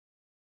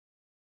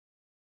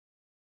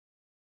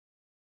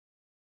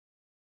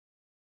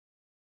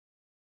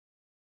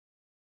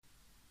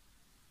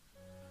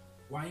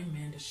Why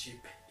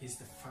mentorship is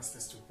the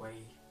fastest way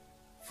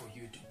for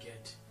you to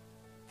get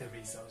the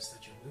results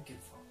that you're looking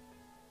for.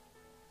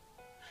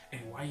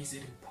 And why is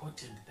it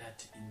important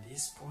that in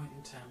this point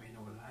in time in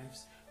our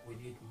lives, we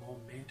need more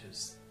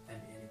mentors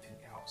than anything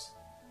else?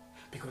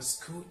 Because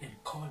school and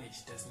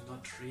college does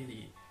not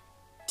really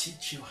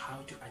teach you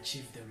how to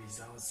achieve the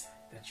results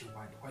that you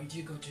want. Why do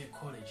you go to a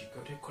college? You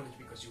go to a college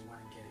because you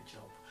want to get a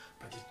job.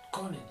 But at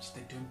college,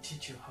 they don't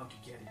teach you how to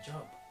get a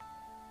job,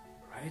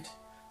 right?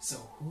 So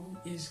who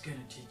is going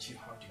to teach you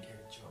how to get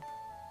a job?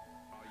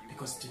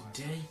 Because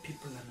today,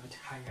 people are not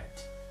hired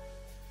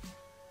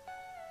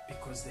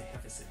because they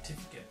have a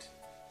certificate,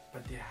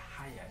 but they are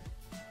hired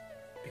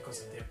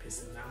because of their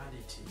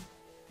personality.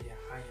 They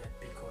are hired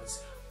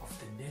because of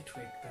the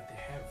network that they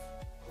have,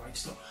 right?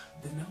 So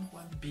the number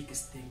one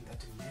biggest thing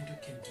that a mentor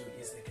can do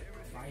is they can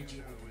provide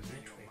you with a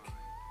network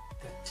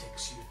that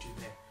takes you to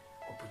the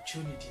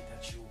opportunity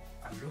that you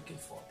are looking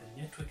for.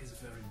 The network is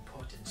very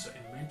important. So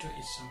a mentor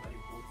is somebody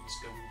who is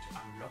going to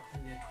unlock the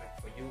network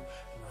for you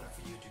in order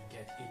for you to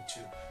get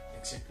into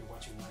exactly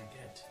what you want to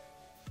get.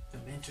 The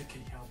mentor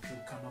can help you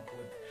come up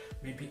with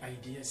maybe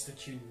ideas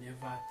that you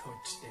never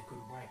thought they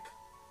could work.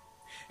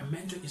 A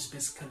mentor is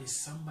basically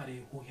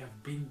somebody who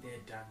have been there,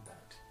 done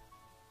that.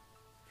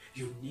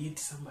 You need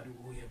somebody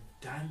who have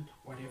done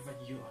whatever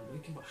you are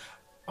looking for.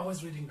 I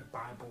was reading the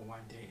Bible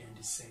one day and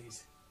it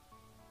says,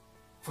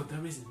 for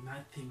there is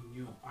nothing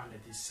new under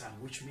the sun,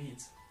 which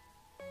means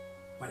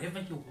whatever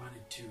you want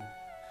to do,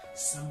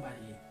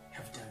 somebody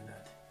have done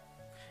that.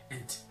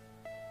 And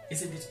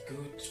isn't it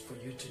good for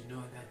you to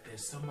know that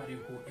there's somebody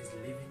who is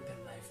living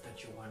the life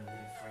that you want to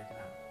live right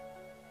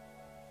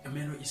now? A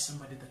mentor is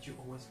somebody that you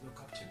always look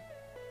up to.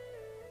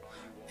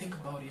 Think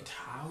about it.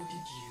 How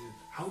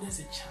does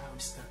a child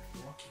start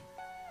walking?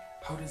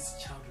 How does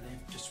a child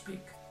learn to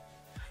speak?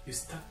 You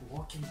start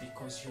walking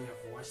because you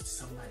have watched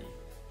somebody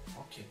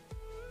walking,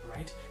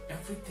 right?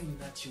 Everything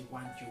that you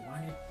want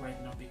it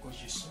right now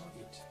because you saw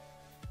it.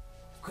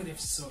 You could have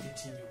saw it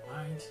in your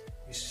mind.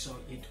 You saw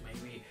it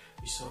maybe,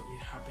 you saw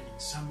it happening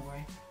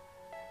somewhere.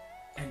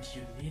 And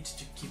you need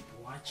to keep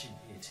watching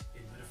it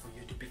in order for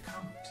you to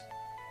become it.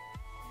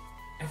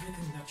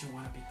 Everything that you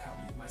want to become,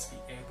 you must be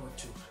able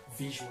to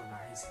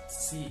visualize it,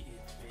 see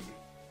it maybe.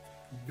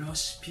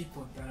 Those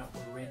people that are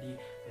already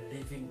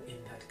living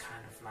in that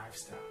kind of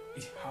lifestyle,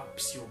 it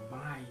helps your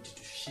mind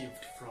to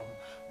shift from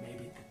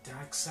maybe the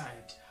dark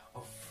side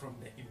or from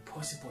the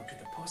impossible to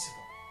the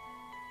possible.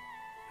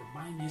 Your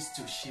mind needs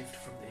to shift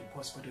from the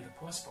impossible to the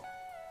possible.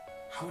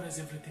 How does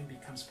everything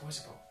becomes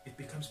possible? It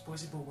becomes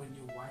possible when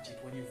you watch it,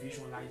 when you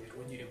visualize it,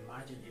 when you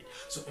imagine it.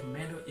 So a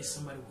mentor is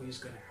somebody who is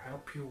going to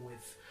help you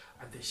with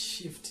the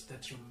shift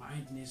that your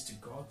mind needs to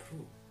go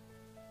through.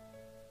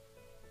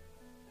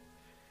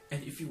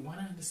 And if you want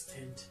to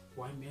understand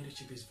why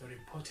mentorship is very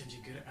important,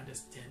 you got to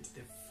understand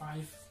the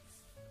 5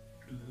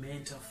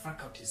 mental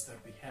faculties that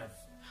we have.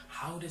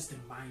 How does the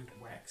mind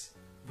works?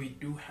 We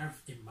do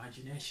have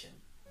imagination,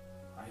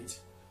 right?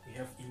 We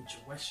have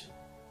intuition.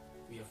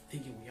 We have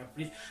thinking, we have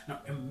reason.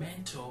 Now, a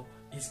mentor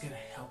is going to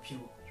help you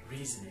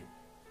reasoning,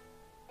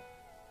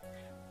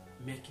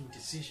 making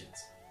decisions.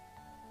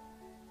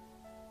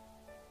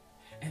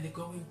 And they're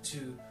going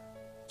to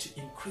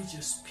increase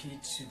your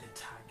speed to the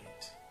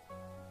target.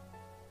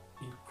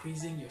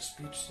 Increasing your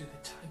speed to the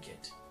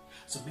target.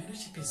 So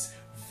mentorship is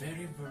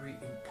very, very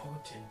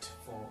important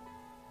for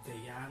the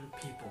young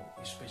people,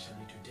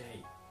 especially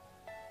today.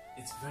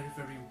 It's very,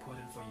 very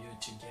important for you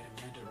to get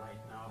a mentor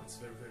right now. It's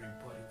very, very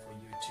important for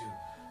you to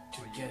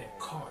get a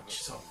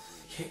coach. So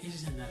here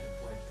is another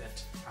word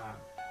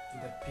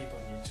that people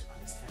need to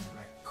understand,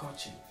 like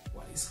coaching.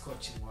 What is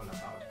coaching all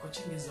about?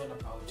 Coaching is all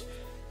about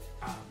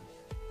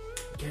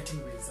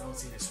getting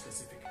results in a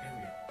specific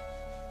area.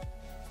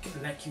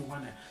 Like you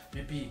wanna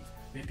maybe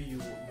you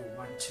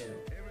want to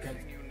get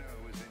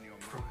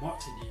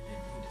promoted in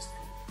an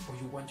industry, or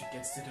you want to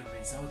get certain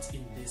results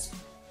in this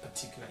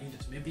particular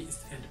industry. Maybe it's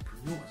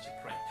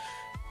entrepreneurship, right?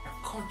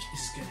 A coach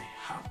is gonna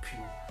help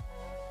you,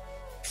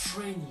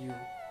 train you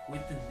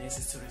with the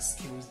necessary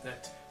skills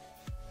that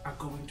are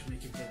going to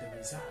make you get the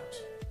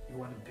result. You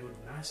want to build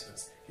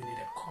muscles, you need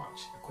a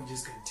coach. A coach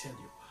is going to tell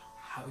you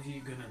how are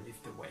you going to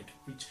lift the weight,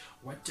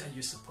 what are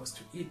you supposed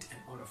to eat, and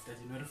all of that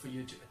in order for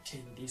you to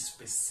attain this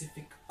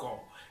specific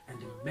goal.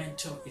 And the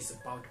mentor is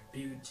about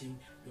building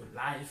your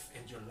life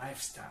and your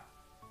lifestyle.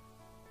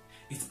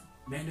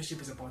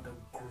 Mentorship is about the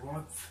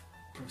growth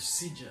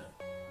procedure.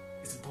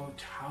 It's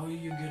about how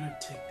you're going to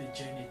take the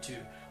journey to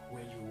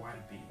where you want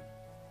to be.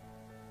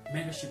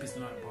 Mentorship is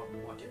not about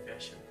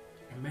motivation.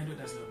 A mentor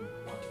does not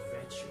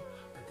motivate you,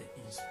 but they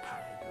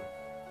inspire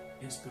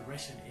you.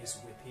 Inspiration is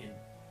within,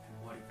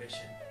 and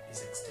motivation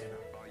is external.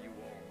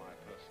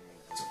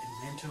 So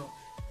a mentor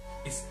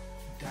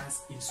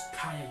does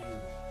inspire you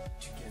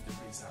to get the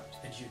result,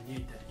 and you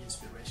need that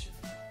inspiration.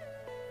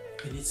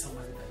 You need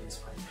someone that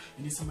inspires you.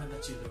 You need someone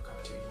that you look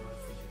up to in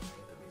order for you to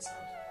get the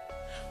result.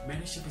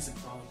 Mentorship is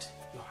about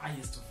your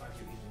highest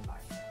value in your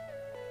life.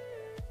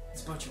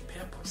 It's about your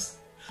purpose.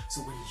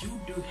 So when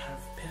you do have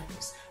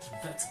purpose,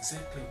 that's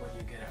exactly what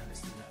you get to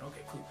understand that,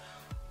 okay, cool.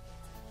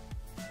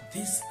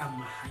 these are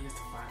my highest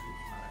value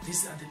in my life.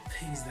 These are the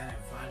things that I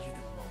value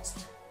the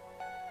most.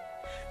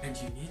 And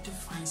you need to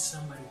find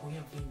somebody who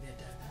have been there,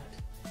 done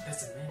that.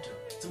 That's a mentor.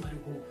 Somebody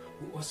who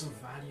also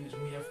values,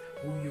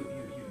 who you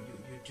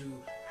do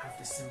have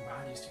the same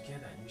values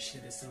together. You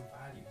share the same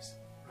values,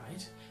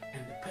 right?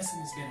 And the person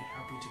is going to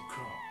help you to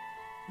grow.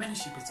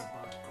 Mentorship is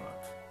about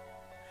growth.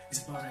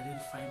 It's about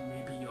identifying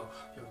maybe your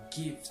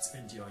gifts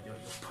and your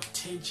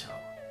potential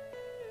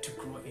to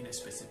grow in a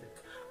specific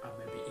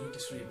maybe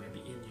industry,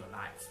 maybe in your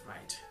life,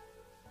 right?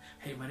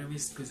 Hey, my name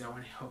is because I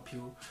want to help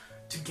you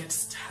to get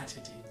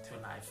started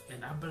into life,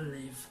 and I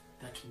believe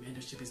that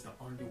mentorship is the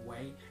only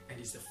way and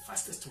is the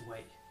fastest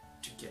way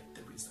to get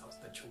the results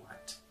that you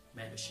want.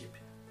 Mentorship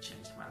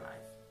changed my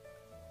life.